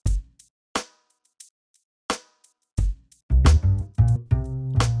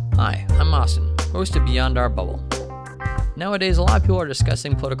Hi, I'm Austin, host of Beyond Our Bubble. Nowadays, a lot of people are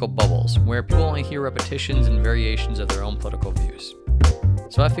discussing political bubbles, where people only hear repetitions and variations of their own political views.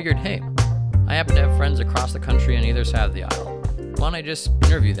 So I figured, hey, I happen to have friends across the country on either side of the aisle. Why don't I just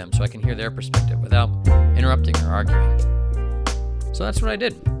interview them so I can hear their perspective without interrupting or arguing? So that's what I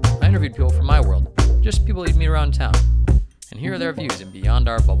did. I interviewed people from my world, just people you'd meet around town, and here are their views in Beyond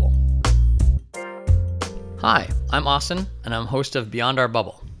Our Bubble. Hi, I'm Austin, and I'm host of Beyond Our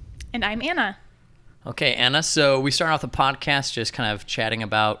Bubble. And I'm Anna. Okay, Anna, so we start off the podcast just kind of chatting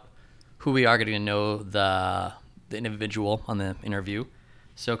about who we are, getting to know the individual on the interview.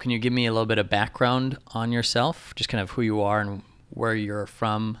 So can you give me a little bit of background on yourself, just kind of who you are and where you're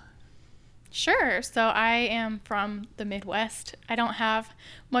from? Sure. So I am from the Midwest. I don't have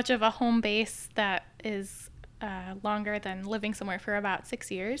much of a home base that is longer than living somewhere for about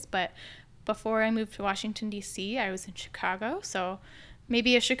 6 years. But before I moved to Washington, D.C., I was in Chicago. So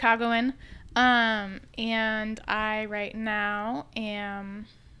maybe a Chicagoan. And I right now am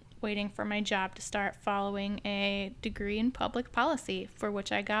waiting for my job to start following a degree in public policy, for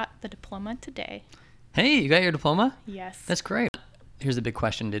which I got the diploma today. Hey, you got your diploma? Yes. That's great. Here's the big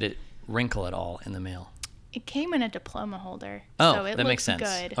question. Did it wrinkle at all in the mail? It came in a diploma holder. Oh, so it that makes sense.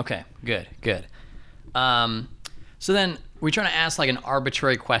 Good. Okay, good. So then we're trying to ask like an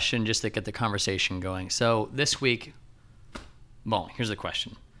arbitrary question just to get the conversation going. So this week, well, here's the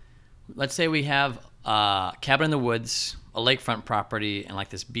question. Let's say we have a cabin in the woods, a lakefront property, and like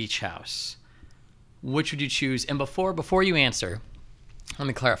this beach house. Which would you choose? And before you answer, let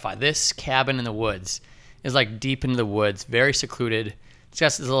me clarify. This cabin in the woods is like deep into the woods, very secluded. It's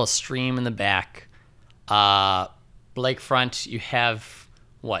got this little stream in the back. Lakefront, you have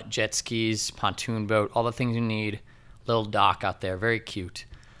what? Jet skis, pontoon boat, all the things you need. Little dock out there, very cute.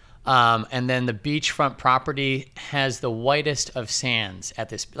 And then the beachfront property has the whitest of sands at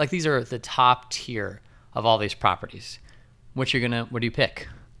this. Like these are the top tier of all these properties. What do you pick?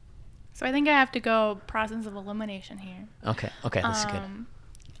 So I think I have to go process of elimination here. Okay, that's good.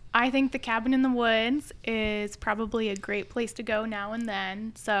 I think the cabin in the woods is probably a great place to go now and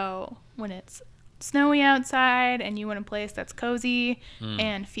then. So when it's snowy outside and you want a place that's cozy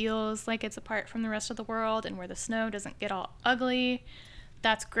and feels like it's apart from the rest of the world and where the snow doesn't get all ugly,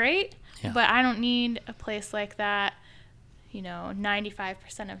 that's great. Yeah. But I don't need a place like that,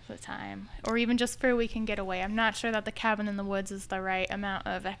 95% of the time, or even just for a weekend getaway. I'm not sure that the cabin in the woods is the right amount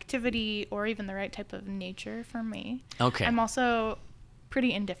of activity or even the right type of nature for me. Okay. I'm also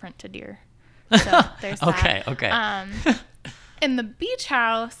pretty indifferent to deer. So there's that. Okay. In the beach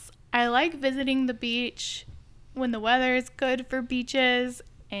house, I like visiting the beach when the weather is good for beaches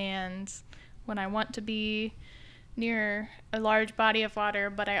and when I want to be near a large body of water,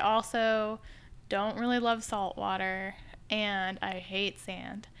 but I also don't really love salt water and I hate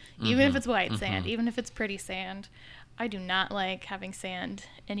sand. Even if it's white sand, even if it's pretty sand, I do not like having sand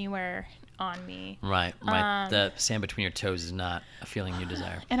anywhere on me. Right. The sand between your toes is not a feeling you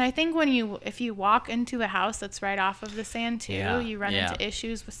desire. And I think if you walk into a house that's right off of the sand too, you run into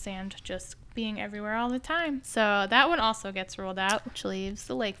issues with sand just being everywhere all the time. So that one also gets ruled out, which leaves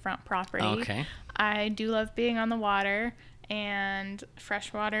the lakefront property. Okay. I do love being on the water, and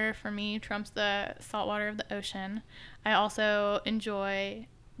fresh water for me trumps the salt water of the ocean. I also enjoy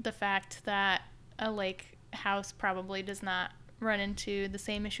the fact that a lake house probably does not run into the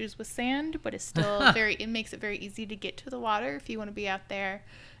same issues with sand, but it's still it makes it very easy to get to the water if you want to be out there.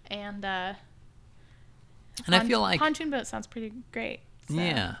 And I feel like pontoon boat sounds pretty great. So.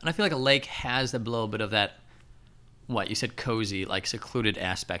 Yeah, and I feel like a lake has a little bit of that, what you said, cozy, like secluded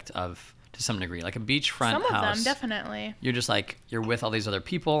aspect of, to some degree, like a beachfront house. Some of them, definitely. You're just like, you're with all these other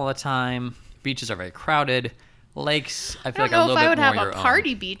people all the time. Beaches are very crowded. Lakes, I feel like a little bit more your own. I don't know if I would have a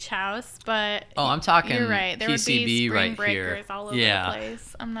party beach house, but I'm talking you're right. There PCB would be spring right breakers here. all over the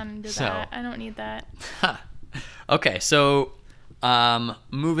place. I'm not into that. I don't need that. Okay, so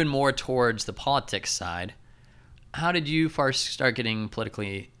moving more towards the politics side, how did you first start getting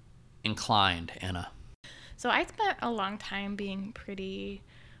politically inclined, Anna? So I spent a long time being pretty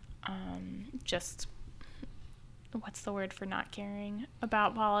just, what's the word for not caring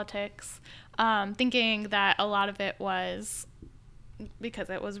about politics? Thinking that a lot of it was because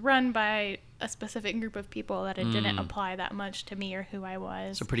it was run by a specific group of people that it didn't apply that much to me or who I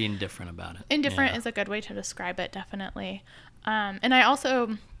was. So pretty indifferent about it. Indifferent is a good way to describe it, definitely. And I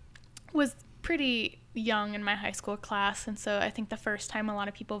also was pretty young in my high school class, and so I think the first time a lot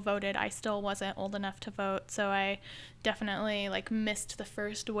of people voted, I still wasn't old enough to vote, so I definitely missed the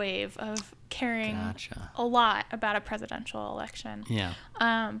first wave of caring a lot about a presidential election. Yeah.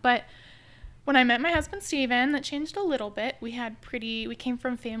 But When I met my husband, Steven, that changed a little bit. We came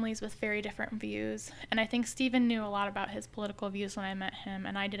from families with very different views. And I think Steven knew a lot about his political views when I met him,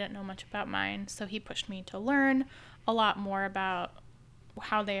 and I didn't know much about mine. So he pushed me to learn a lot more about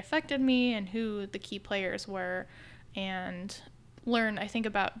how they affected me and who the key players were, and learn, I think,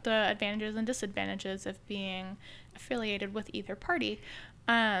 about the advantages and disadvantages of being affiliated with either party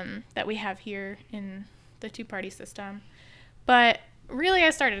that we have here in the two-party system. But really, I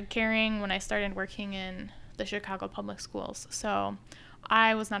started caring when I started working in the Chicago public schools. So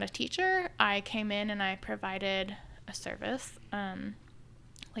I was not a teacher. I came in and I provided a service,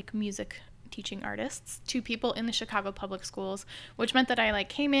 like music teaching artists, to people in the Chicago public schools, which meant that I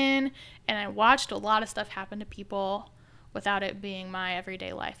came in and I watched a lot of stuff happen to people without it being my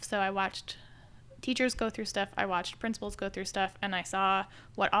everyday life. So I watched teachers go through stuff, I watched principals go through stuff, and I saw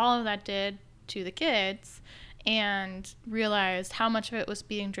what all of that did to the kids, and realized how much of it was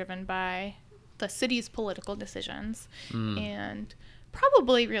being driven by the city's political decisions, and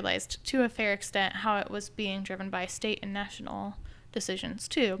probably realized to a fair extent how it was being driven by state and national decisions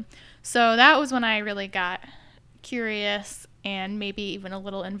too. So that was when I really got curious and maybe even a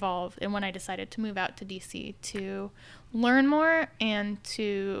little involved, and when I decided to move out to DC to learn more and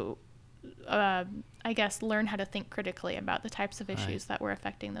to I guess learn how to think critically about the types of issues that were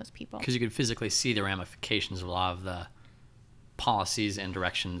affecting those people. Because you could physically see the ramifications of a lot of the policies and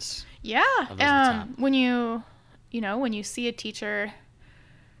directions. Yeah. When you see a teacher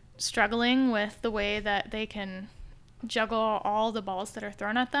struggling with the way that they can juggle all the balls that are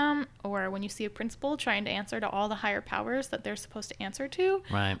thrown at them, or when you see a principal trying to answer to all the higher powers that they're supposed to answer to,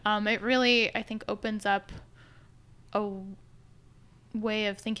 right. It really, I think, opens up a way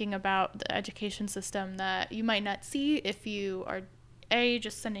of thinking about the education system that you might not see if you are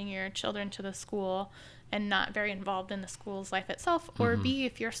just sending your children to the school and not very involved in the school's life itself, or B,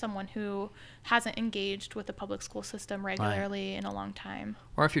 if you're someone who hasn't engaged with the public school system regularly in a long time.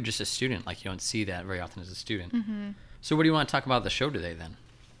 Or if you're just a student, you don't see that very often as a student. So what do you want to talk about the show today then?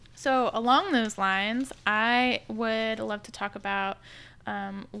 So along those lines, I would love to talk about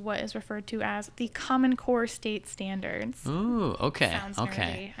what is referred to as the Common Core state standards. Ooh, okay. Sounds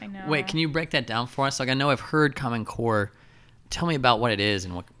nerdy, I know. Wait, can you break that down for us? I know I've heard Common Core. Tell me about what it is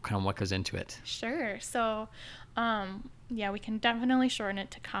and what goes into it. Sure. So, we can definitely shorten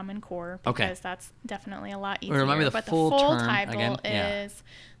it to Common Core because that's definitely a lot easier. Remember the full term title again? is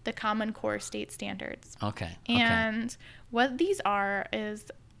the Common Core state standards. Okay. And what these are is,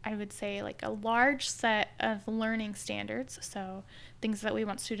 I would say, a large set of learning standards, so things that we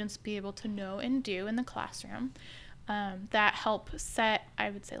want students to be able to know and do in the classroom, that help set, I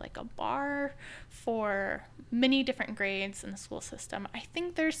would say, a bar for many different grades in the school system. I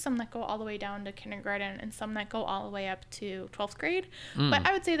think there's some that go all the way down to kindergarten and some that go all the way up to 12th grade, but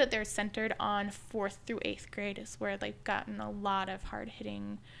I would say that they're centered on 4th through 8th grade is where they've gotten a lot of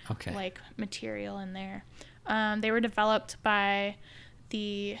hard-hitting material in there. They were developed by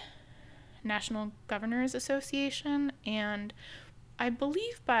the National Governors Association and I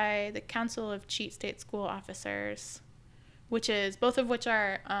believe by the Council of Cheat State School Officers, both of which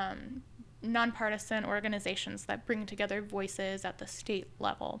are nonpartisan organizations that bring together voices at the state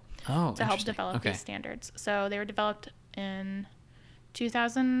level to help develop these standards. So they were developed in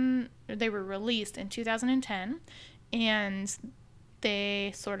 2000, they were released in 2010, and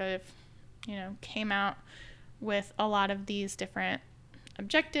they sort of, came out with a lot of these different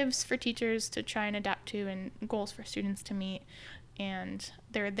objectives for teachers to try and adapt to and goals for students to meet. And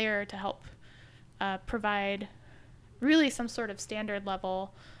they're there to help provide really some sort of standard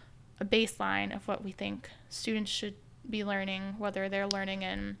level, a baseline of what we think students should be learning, whether they're learning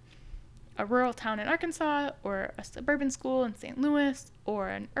in a rural town in Arkansas or a suburban school in St. Louis or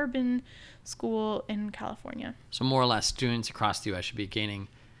an urban school in California. So more or less, students across the U.S. should be gaining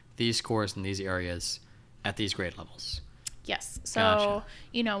these scores in these areas at these grade levels. Yes. So,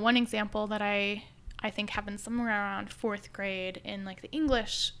 one example that I think happens somewhere around 4th grade in the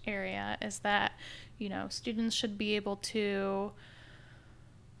English area is that, students should be able to,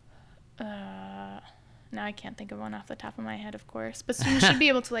 now I can't think of one off the top of my head, of course, but students should be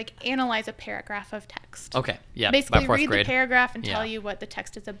able to analyze a paragraph of text. Okay. Yeah. Basically by 4th read grade. the paragraph and tell you what the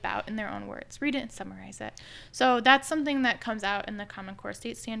text is about in their own words. Read it and summarize it. So that's something that comes out in the Common Core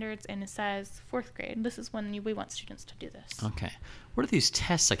state standards, and it says 4th grade. This is when we want students to do this. Okay. What are these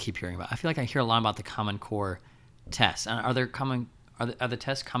tests I keep hearing about? I feel like I hear a lot about the Common Core tests. Are the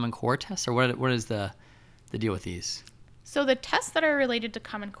tests Common Core tests, or what is the deal with these? So the tests that are related to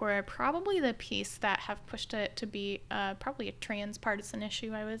Common Core are probably the piece that have pushed it to be probably a transpartisan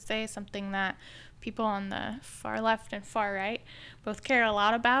issue, I would say, something that people on the far left and far right both care a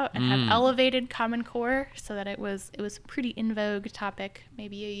lot about and have elevated Common Core so that it was a pretty in vogue topic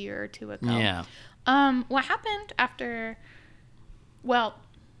maybe a year or two ago. Yeah. What happened after, well,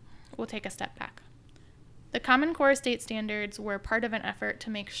 we'll take a step back. The Common Core state standards were part of an effort to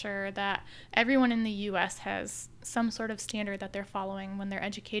make sure that everyone in the U.S. has some sort of standard that they're following when they're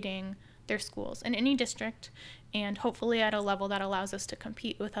educating their schools in any district, and hopefully at a level that allows us to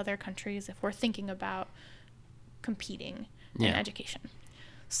compete with other countries if we're thinking about competing in education.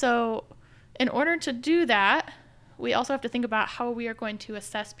 So in order to do that, we also have to think about how we are going to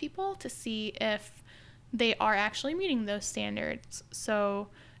assess people to see if they are actually meeting those standards. So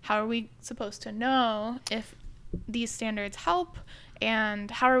how are we supposed to know if these standards help,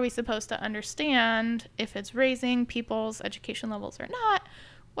 and how are we supposed to understand if it's raising people's education levels or not?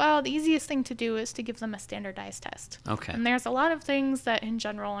 Well, the easiest thing to do is to give them a standardized test. Okay. And there's a lot of things that in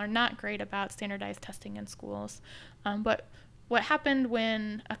general are not great about standardized testing in schools. But what happened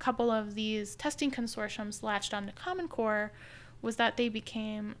when a couple of these testing consortiums latched onto Common Core was that they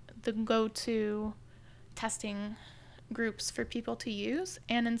became the go-to testing groups for people to use,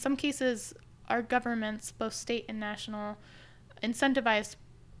 and in some cases our governments, both state and national, incentivize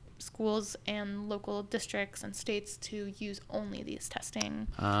schools and local districts and states to use only these testing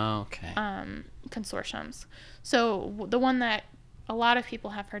consortiums. So the one that a lot of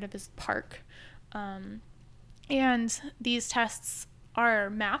people have heard of is PARCC, and these tests are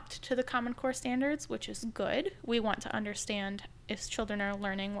mapped to the Common Core standards, which is good. We want to understand if children are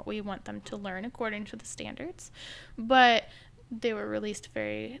learning what we want them to learn according to the standards. But they were released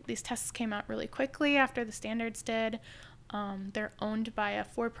these tests came out really quickly after the standards did. They're owned by a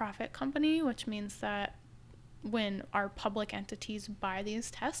for-profit company, which means that when our public entities buy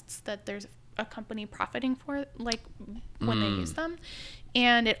these tests, that there's a company profiting for it, like when they use them.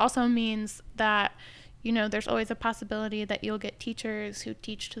 And it also means that there's always a possibility that you'll get teachers who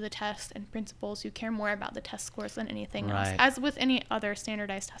teach to the test and principals who care more about the test scores than anything else, as with any other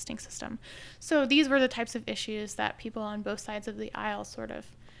standardized testing system. So these were the types of issues that people on both sides of the aisle sort of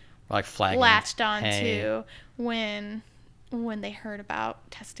like flagging, latched onto when they heard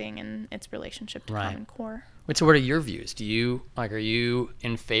about testing and its relationship to Common Core. Wait, so what are your views? Are you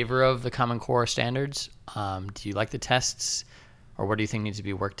in favor of the Common Core standards? Do you like the tests, or what do you think needs to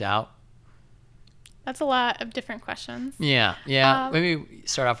be worked out? That's a lot of different questions. Yeah. Maybe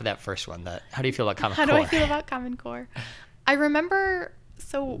start off with that first one. How do you feel about Common Core? How do I feel about Common Core? I remember,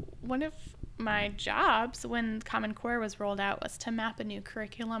 one of my jobs when Common Core was rolled out was to map a new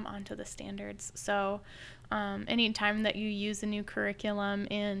curriculum onto the standards. So anytime that you use a new curriculum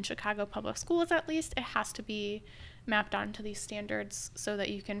in Chicago Public Schools, at least, it has to be mapped onto these standards so that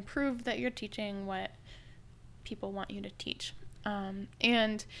you can prove that you're teaching what people want you to teach.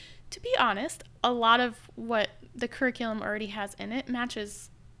 And to be honest, a lot of what the curriculum already has in it matches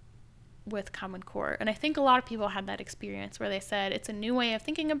with Common Core. And I think a lot of people had that experience where they said it's a new way of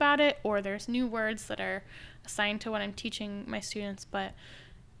thinking about it, or there's new words that are assigned to what I'm teaching my students, but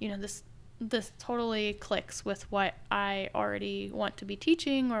this totally clicks with what I already want to be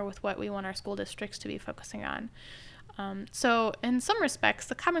teaching or with what we want our school districts to be focusing on. So in some respects,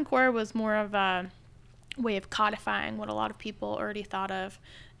 the Common Core was more of a way of codifying what a lot of people already thought of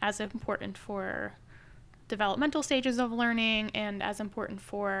as important for developmental stages of learning and as important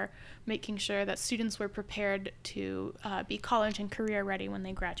for making sure that students were prepared to be college and career ready when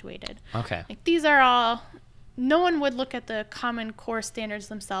they graduated. Okay. Like, these are all, no one would look at the Common Core standards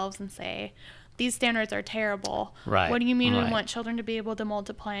themselves and say, these standards are terrible. Right. What do you mean we want children to be able to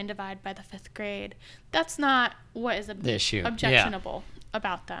multiply and divide by the 5th grade? That's not what is the issue. Objectionable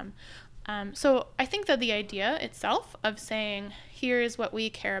about them. So I think that the idea itself of saying, here's what we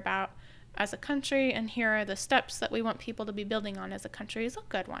care about as a country and here are the steps that we want people to be building on as a country is a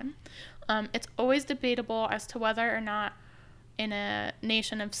good one. It's always debatable as to whether or not in a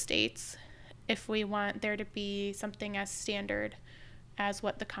nation of states, if we want there to be something as standard as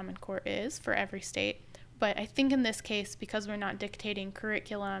what the Common Core is for every state. But I think in this case, because we're not dictating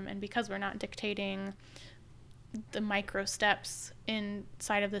curriculum and because we're not dictating the micro steps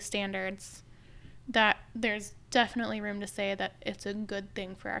inside of the standards, that there's definitely room to say that it's a good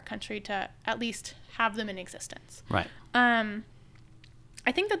thing for our country to at least have them in existence. Right.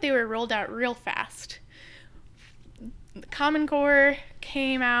 I think that they were rolled out real fast. The Common Core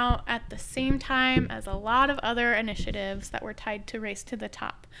came out at the same time as a lot of other initiatives that were tied to Race to the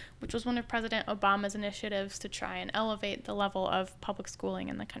Top, which was one of President Obama's initiatives to try and elevate the level of public schooling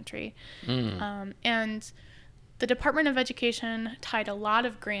in the country. And the Department of Education tied a lot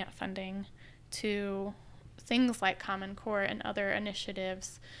of grant funding to things like Common Core and other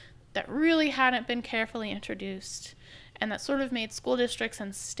initiatives that really hadn't been carefully introduced, and that sort of made school districts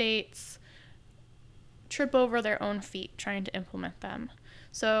and states trip over their own feet trying to implement them.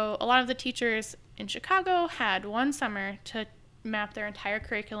 So a lot of the teachers in Chicago had one summer to map their entire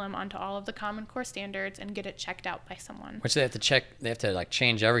curriculum onto all of the Common Core standards and get it checked out by someone. Which they have to check. They have to like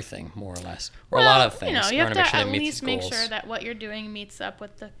change everything more or less, or a lot of things. You have to at make least make sure that what you're doing meets up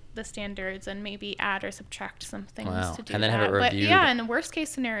with the standards, and maybe add or subtract some things to do and then that. have it reviewed. But yeah, in the worst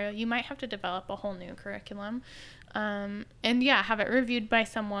case scenario, you might have to develop a whole new curriculum, and have it reviewed by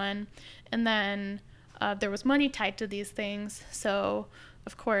someone, and then there was money tied to these things, so.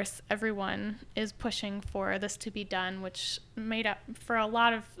 Of course, everyone is pushing for this to be done, which made up for a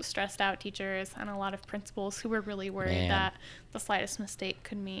lot of stressed out teachers and a lot of principals who were really worried that the slightest mistake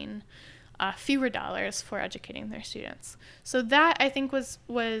could mean fewer dollars for educating their students. So that, I think, was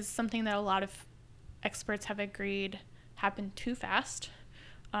something that a lot of experts have agreed happened too fast.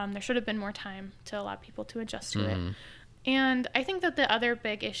 There should have been more time to allow people to adjust to it. And I think that the other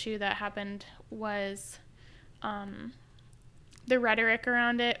big issue that happened was the rhetoric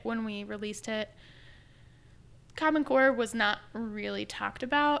around it when we released it. Common Core was not really talked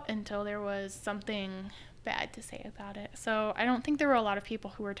about until there was something bad to say about it. So I don't think there were a lot of people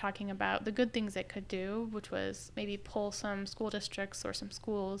who were talking about the good things it could do, which was maybe pull some school districts or some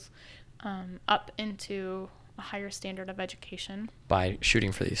schools up into a higher standard of education. By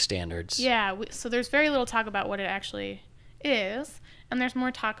shooting for these standards. Yeah, so there's very little talk about what it actually is, and there's more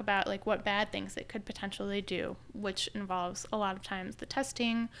talk about like what bad things it could potentially do, which involves a lot of times the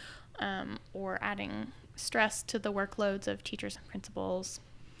testing or adding stress to the workloads of teachers and principals,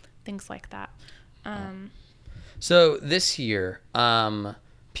 things like that. So this year,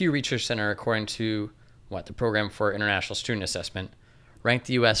 Pew Research Center, according to the Program for International Student Assessment, ranked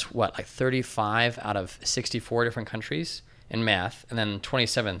the U.S. 35 out of 64 different countries in math, and then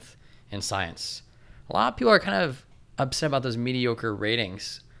 27th in science. A lot of people are kind of upset about those mediocre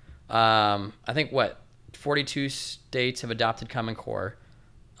ratings. I think 42 states have adopted Common Core,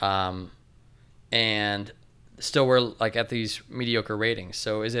 and still we're at these mediocre ratings.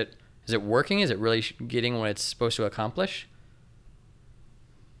 So is it working? Is it really getting what it's supposed to accomplish?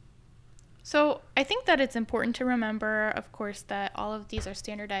 So I think that it's important to remember, of course, that all of these are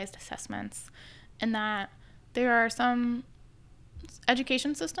standardized assessments, and that there are some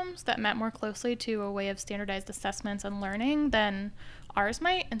education systems that map more closely to a way of standardized assessments and learning than ours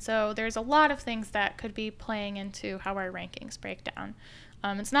might. And so there's a lot of things that could be playing into how our rankings break down.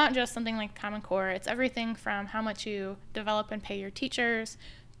 It's not just something like Common Core. It's everything from how much you develop and pay your teachers,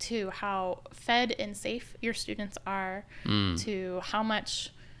 to how fed and safe your students are, to how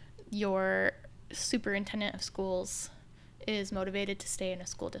much your superintendent of schools is motivated to stay in a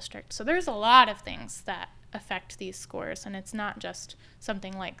school district. So there's a lot of things that affect these scores, and it's not just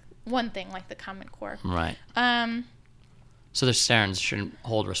one thing like the Common Core. Right. So the CERNs shouldn't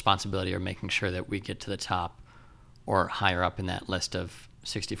hold responsibility or making sure that we get to the top or higher up in that list of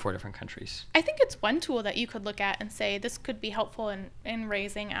 64 different countries. I think it's one tool that you could look at and say this could be helpful in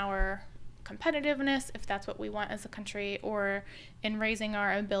raising our competitiveness, if that's what we want as a country, or in raising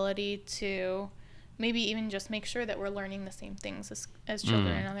our ability to maybe even just make sure that we're learning the same things as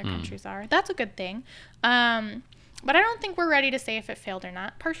children in other countries are. That's a good thing. But I don't think we're ready to say if it failed or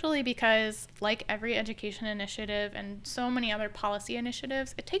not, partially because, like every education initiative and so many other policy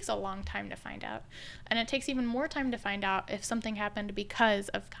initiatives, it takes a long time to find out. And it takes even more time to find out if something happened because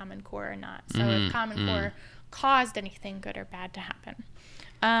of Common Core or not. So if Common Core caused anything good or bad to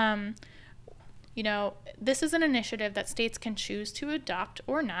happen. This is an initiative that states can choose to adopt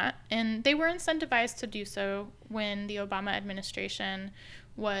or not, and they were incentivized to do so when the Obama administration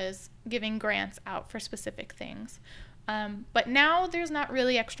was giving grants out for specific things. But now there's not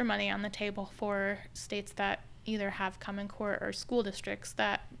really extra money on the table for states that either have Common Core or school districts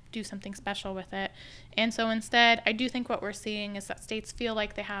that do something special with it. And so instead, I do think what we're seeing is that states feel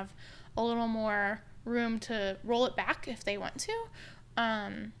like they have a little more room to roll it back if they want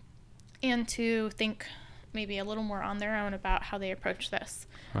to, and to think maybe a little more on their own about how they approach this.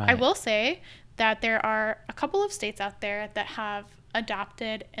 Right. I will say that there are a couple of states out there that have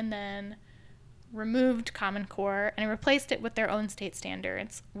adopted and then removed Common Core and replaced it with their own state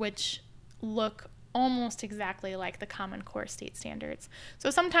standards, which look almost exactly like the Common Core state standards.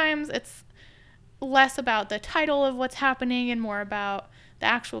 So sometimes it's less about the title of what's happening and more about the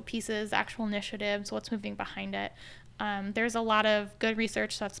actual pieces, actual initiatives, what's moving behind it. There's a lot of good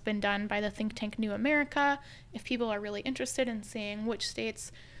research that's been done by the think tank New America. If people are really interested in seeing which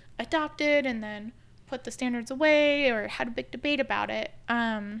states adopted and then put the standards away or had a big debate about it.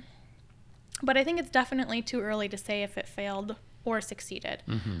 But I think it's definitely too early to say if it failed or succeeded.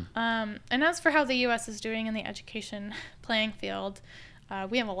 And as for how the U.S. is doing in the education playing field,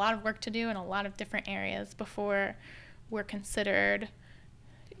 we have a lot of work to do in a lot of different areas before we're considered,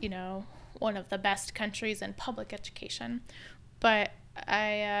 one of the best countries in public education. But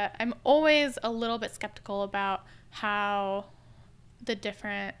I'm always a little bit skeptical about how the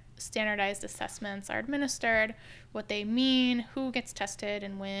different standardized assessments are administered, what they mean, who gets tested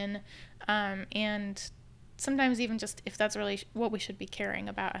and when, and sometimes even just if that's really what we should be caring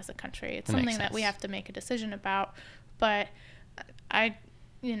about as a country. It's something that we have to make a decision about. But I,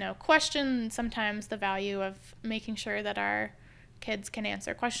 question sometimes the value of making sure that our kids can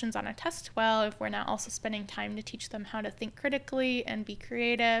answer questions on a test well if we're not also spending time to teach them how to think critically and be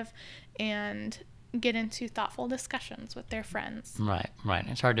creative and get into thoughtful discussions with their friends. Right.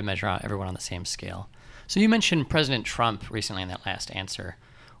 It's hard to measure out everyone on the same scale. So you mentioned President Trump recently in that last answer.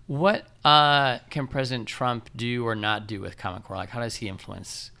 What can President Trump do or not do with Common Core? Like, how does he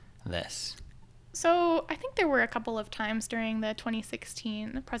influence this? So I think there were a couple of times during the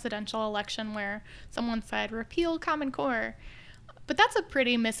 2016 presidential election where someone said, repeal Common Core. But that's a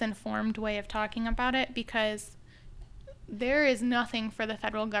pretty misinformed way of talking about it because there is nothing for the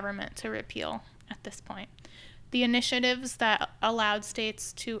federal government to repeal at this point. The initiatives that allowed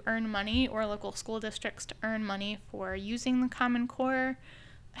states to earn money or local school districts to earn money for using the Common Core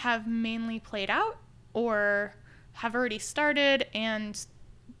have mainly played out or have already started, and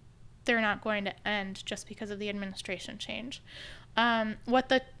they're not going to end just because of the administration change. What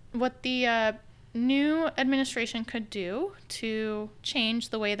the new administration could do to change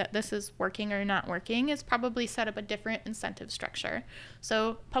the way that this is working or not working is probably set up a different incentive structure.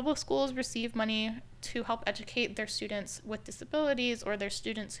 So public schools receive money to help educate their students with disabilities or their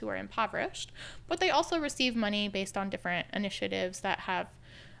students who are impoverished, but they also receive money based on different initiatives that have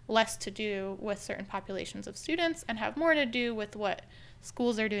less to do with certain populations of students and have more to do with what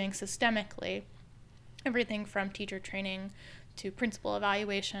schools are doing systemically. Everything from teacher training to principal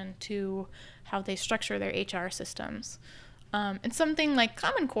evaluation to how they structure their HR systems. And something like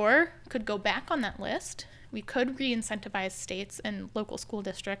Common Core could go back on that list. We could re-incentivize states and local school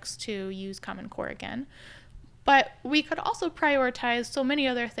districts to use Common Core again. But we could also prioritize so many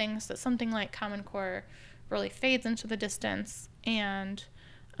other things that something like Common Core really fades into the distance and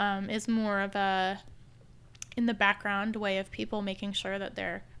is more of a in the background way of people making sure that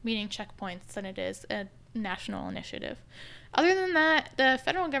they're meeting checkpoints than it is a national initiative. Other than that, the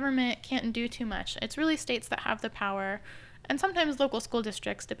federal government can't do too much. It's really states that have the power, and sometimes local school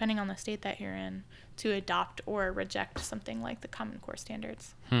districts, depending on the state that you're in, to adopt or reject something like the Common Core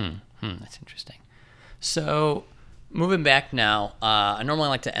standards. That's interesting. So moving back now, I normally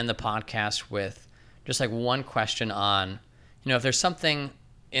like to end the podcast with just like one question on, if there's something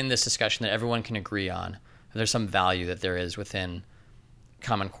in this discussion that everyone can agree on, if there's some value that there is within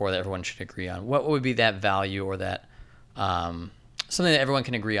Common Core that everyone should agree on, what would be that value or that something that everyone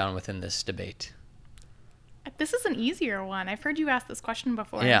can agree on within this debate? This is an easier one. I've heard you ask this question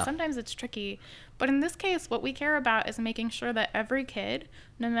before, yeah. And sometimes it's tricky. But in this case, what we care about is making sure that every kid,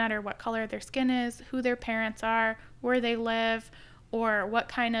 no matter what color their skin is, who their parents are, where they live, or what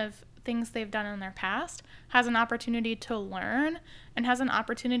kind of things they've done in their past, has an opportunity to learn and has an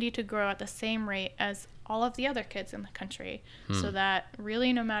opportunity to grow at the same rate as all of the other kids in the country, so that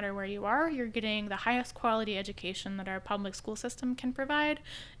really no matter where you are, you're getting the highest quality education that our public school system can provide.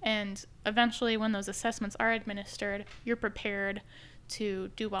 And eventually when those assessments are administered, you're prepared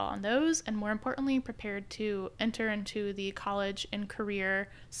to do well on those, and more importantly, prepared to enter into the college and career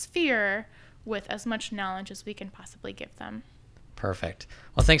sphere with as much knowledge as we can possibly give them. Perfect.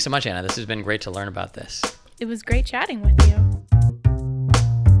 Well, thanks so much, Anna. This has been great to learn about this. It was great chatting with you.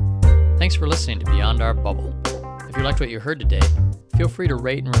 Thanks for listening to Beyond Our Bubble. If you liked what you heard today, feel free to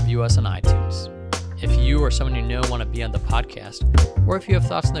rate and review us on iTunes. If you or someone you know want to be on the podcast, or if you have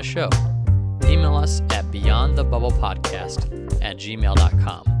thoughts on the show, email us at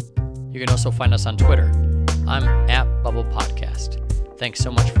beyondthebubblepodcast@gmail.com. You can also find us on Twitter. I'm @BubblePodcast. Thanks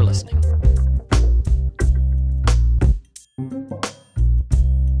so much for listening.